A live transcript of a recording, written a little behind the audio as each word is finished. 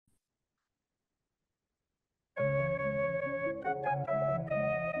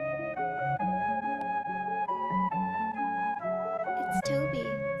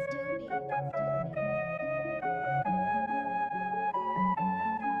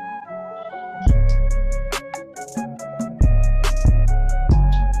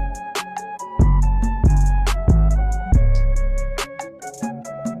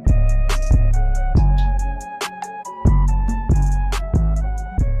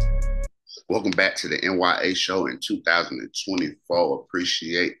Welcome back to the N.y.a show in 2024.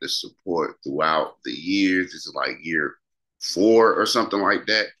 Appreciate the support throughout the years. This is like year 4 or something like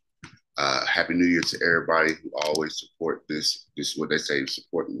that. Happy New Year to everybody who always support this. This is what they say: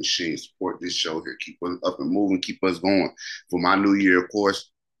 support the machine, support this show here, keep us up and moving, keep us going. For my New Year, of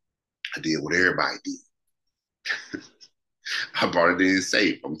course, I did what everybody did. I brought it in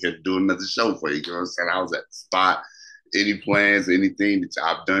safe. I'm here to do another show for you. You know what I'm saying? I was at the spot. Any plans, anything that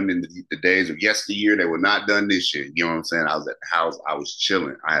I've done in the days of yesteryear that were not done this year. You know what I'm saying? I was at the house. I was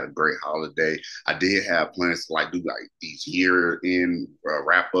chilling. I had a great holiday. I did have plans to like do like these year end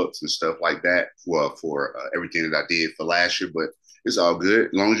wrap ups and stuff like that for everything that I did for last year. But it's all good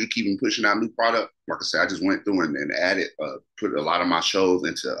as long as you keep pushing out new product. Like I said, I just went through and added, put a lot of my shows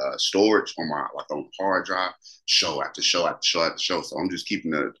into storage on my like on hard drive, show after show after show after show. So I'm just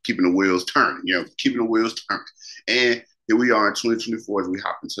keeping the wheels turning. You know, keeping the wheels turning. And here we are in 2024 as we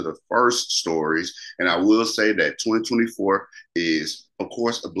hop into the first stories. And I will say that 2024 is, of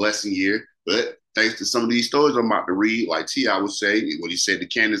course, a blessing year. But thanks to some of these stories I'm about to read, like T.I. would say, what he said to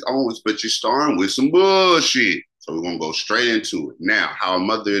Candace Owens, but you're starting with some bullshit. So we're going to go straight into it. Now, how a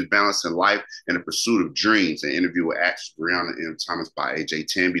mother is balancing life and the pursuit of dreams. An interview with actress Breyonna and Thomas by Ajay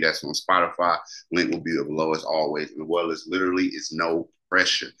Tambe. That's on Spotify. Link will be below as always. And well as literally is no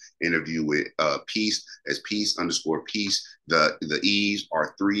pressure. Interview with Peace as Peace_Peace. The E's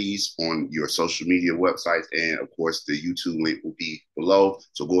are 3s on your social media websites. And of course, the YouTube link will be below.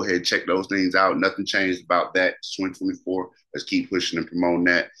 So go ahead and check those things out. Nothing changed about that. It's 2024. Let's keep pushing and promoting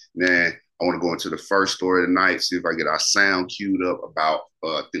that. Now, I want to go into the first story tonight, see if I get our sound queued up about,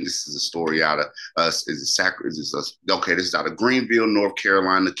 I think this is a story out of us. Okay, this is out of Greenville, North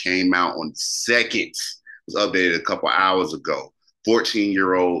Carolina, came out on the 2nd. It was updated a couple hours ago.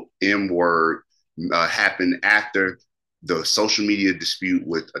 14-year-old N.y.a happened after the social media dispute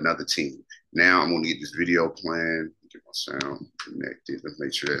with another team. Now I'm going to get this video playing, get my sound connected. Let's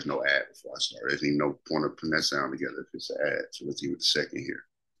make sure there's no ad before I start. There's even no point of putting that sound together if it's an ad. So let's give it a second here.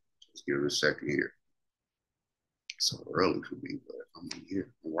 Let's give it a second here. It's so early for me, but I'm here.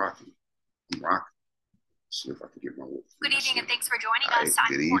 I'm rocking. See if I can get my work. Good evening and thanks for joining us.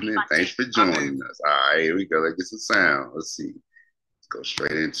 Good evening. Thanks for joining us. All right, here we go. Let's get some sound. Let's see. Let's go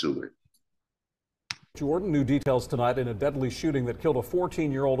straight into it. Jordan, new details tonight in a deadly shooting that killed a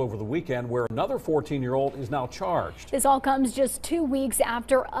 14-year-old over the weekend, where another 14-year-old is now charged. This all comes just 2 weeks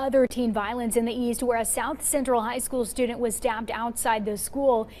after other teen violence in the East, where a South Central High School student was stabbed outside the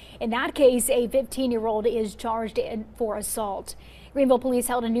school. In that case, a 15-year-old is charged for assault. Greenville police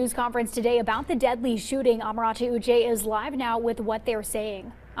held a news conference today about the deadly shooting. Ajay is live now with what they're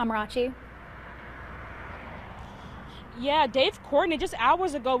saying. Ajay. Yeah, Dave Courtney, just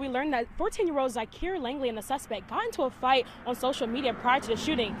hours ago, we learned that 14-year-old Zykerelangley and the suspect got into a fight on social media prior to the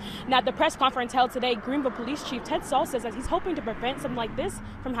shooting. Now, at the press conference held today, Greenville Police Chief Tedsauls says that he's hoping to prevent something like this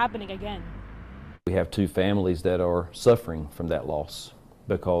from happening again. We have 2 families that are suffering from that loss,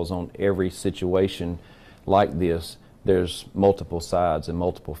 because on every situation like this, there's multiple sides and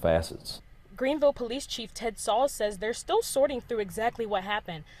multiple facets. Greenville Police Chief Tedsauls says they're still sorting through exactly what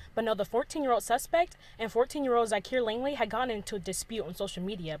happened, but know the 14-year-old suspect and 14-year-old Zykerelangley had gotten into a dispute on social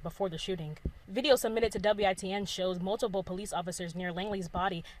media before the shooting. Video submitted to WITN shows multiple police officers near Langley's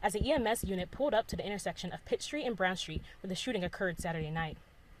body as the EMS unit pulled up to the intersection of Pitt Street and Brown Street where the shooting occurred Saturday night.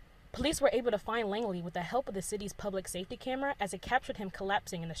 Police were able to find Langley with the help of the city's public safety camera as it captured him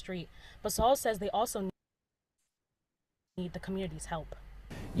collapsing in the street, but Sauls says they also need the community's help.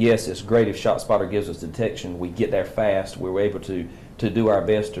 Yes, it's great if ShotSpotter gives us detection. We get there fast. We're able to do our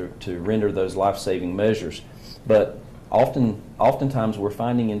best to render those life-saving measures. But oftentimes we're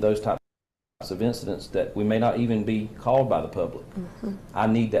finding in those types of incidents that we may not even be called by the public. I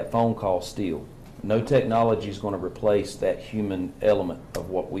need that phone call still. No technology is going to replace that human element of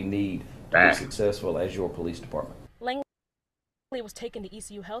what we need to be successful as your police department. Langley was taken to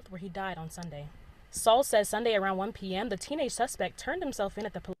ECU Health where he died on Sunday. Saul says Sunday around 1 p.m. the teenage suspect turned himself in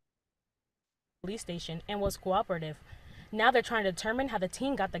at the police station and was cooperative. Now they're trying to determine how the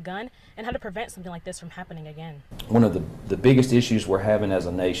teen got the gun and how to prevent something like this from happening again. One of the biggest issues we're having as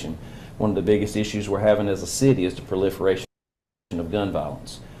a nation, one of the biggest issues we're having as a city is the proliferation of gun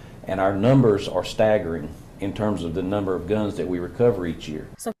violence. And our numbers are staggering in terms of the number of guns that we recover each year.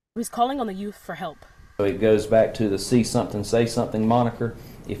 So he's calling on the youth for help. So it goes back to the see something, say something moniker.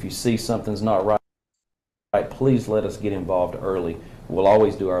 If you see something's not right, please let us get involved early. We'll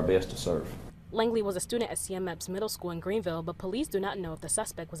always do our best to serve. Langley was a student at CMEP's middle school in Greenville, but police do not know if the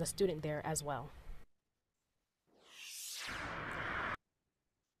suspect was a student there as well.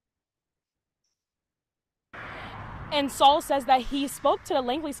 And Saul says that he spoke to the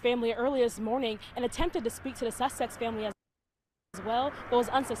Langley's family earlier this morning and attempted to speak to the suspect's family as well, but was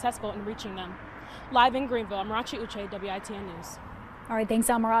unsuccessful in reaching them. Live in Greenville, I'm Ajay, WITN News. All right, thanks,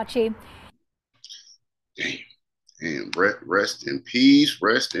 Amarachi. And rest in peace,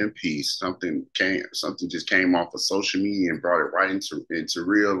 rest in peace. Something just came off of social media and brought it right into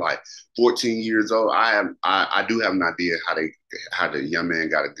real life. 14 years old. I do have an idea how the young man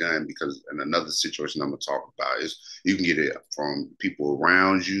got a gun, because in another situation I'm gonna talk about is you can get it from people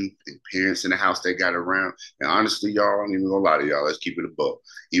around you and parents in the house that got around. And honestly, y'all, I'm even gonna lie to y'all. Let's keep it a buck.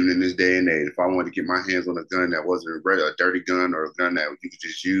 Even in this day and age, if I wanted to get my hands on a gun that wasn't a dirty gun or a gun that you could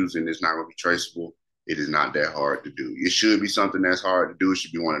just use and it's not gonna be traceable, it is not that hard to do. It should be something that's hard to do. It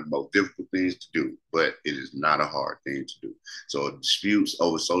should be one of the most difficult things to do, but it is not a hard thing to do. So disputes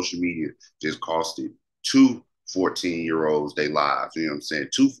over social media just costed two 14-year-olds their lives. You know what I'm saying?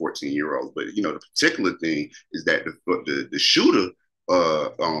 Two 14-year-olds. But, the particular thing is that the shooter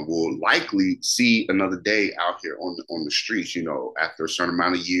will likely see another day out here on the streets, after a certain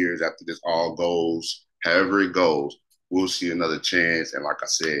amount of years, after this all goes, however it goes, we'll see another chance. And like I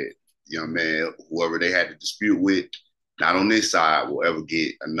said, young man, whoever they had to dispute with, not on this side, will ever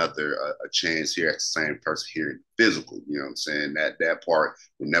get another a chance here at the same person here in physical. You know what I'm saying? That part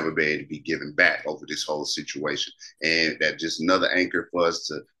will never be able to be given back over this whole situation. And that just another anchor for us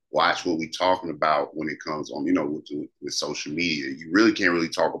to watch what we're talking about when it comes on, with social media. You really can't really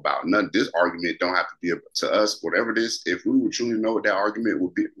talk about none. This argument don't have to be to us, whatever this, if we would truly know what that argument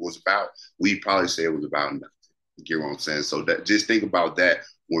was about, we'd probably say it was about nothing. You get what I'm saying? So that, just think about that.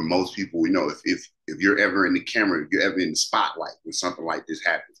 When most people, if you're ever in the camera, if you're ever in the spotlight when something like this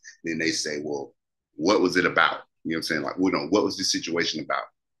happens, then they say, well, what was it about? You know what I'm saying? Like, what was this situation about?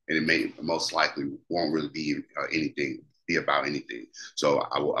 And it may most likely won't really be about anything. So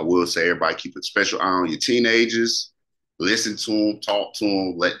I will say, everybody keep a special eye on your teenagers. Listen to them, talk to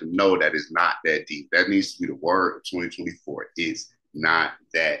them, let them know that it's not that deep. That needs to be the word of 2024. It's not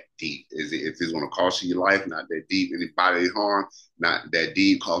that deep. If it's going to cost you your life, not that deep. Any bodily harm, not that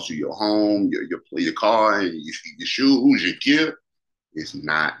deep. Cost you your home, your car, and your shoes, your gear. It's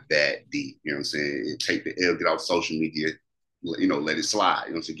not that deep. You know what I'm saying? Take the L, get off social media, let it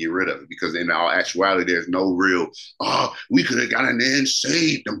slide. So get rid of it. Because in all actuality, there's no real, we could have got in there and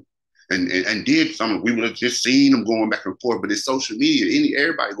saved them and did something. We would have just seen them going back and forth. But it's social media.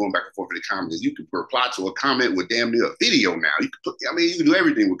 Everybody going back and forth in the comments. You can reply to a comment with damn near a video now. You can do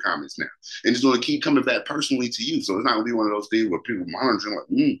everything with comments now. And it's going to keep coming back personally to you. So it's not going to be one of those things where people monitoring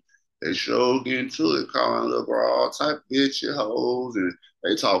like, they sure get into it, calling little girl all type of bitch hoes, and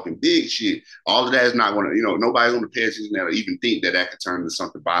they talking big shit. All of that is not going to, nobody's going to pay attention to that or even think that could turn into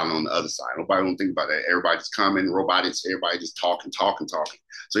something violent on the other side. Nobody going to think about that. Everybody just commenting, robotics, everybody just talking.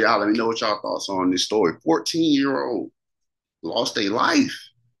 So y'all let me know what y'all thoughts on this story. 14-year-old lost their life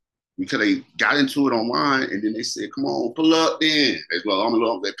because they got into it online, and then they said, come on, pull up then. They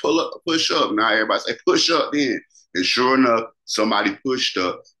push up. Now everybody say, push up then. And sure enough, somebody pushed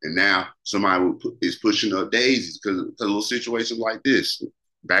up, and now somebody is pushing up daisies because of little situations like this.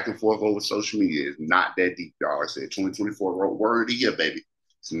 Back and forth over social media is not that deep, y'all. I said 2024 word of the year, baby.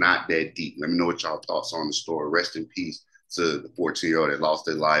 It's not that deep. Let me know what y'all thoughts on the story. Rest in peace to the 14-year-old that lost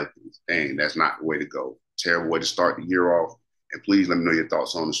their life. Dang, that's not the way to go. Terrible way to start the year off. And please let me know your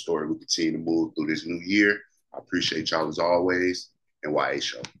thoughts on the story. We continue to move through this new year. I appreciate y'all as always. N.y.a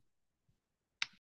show.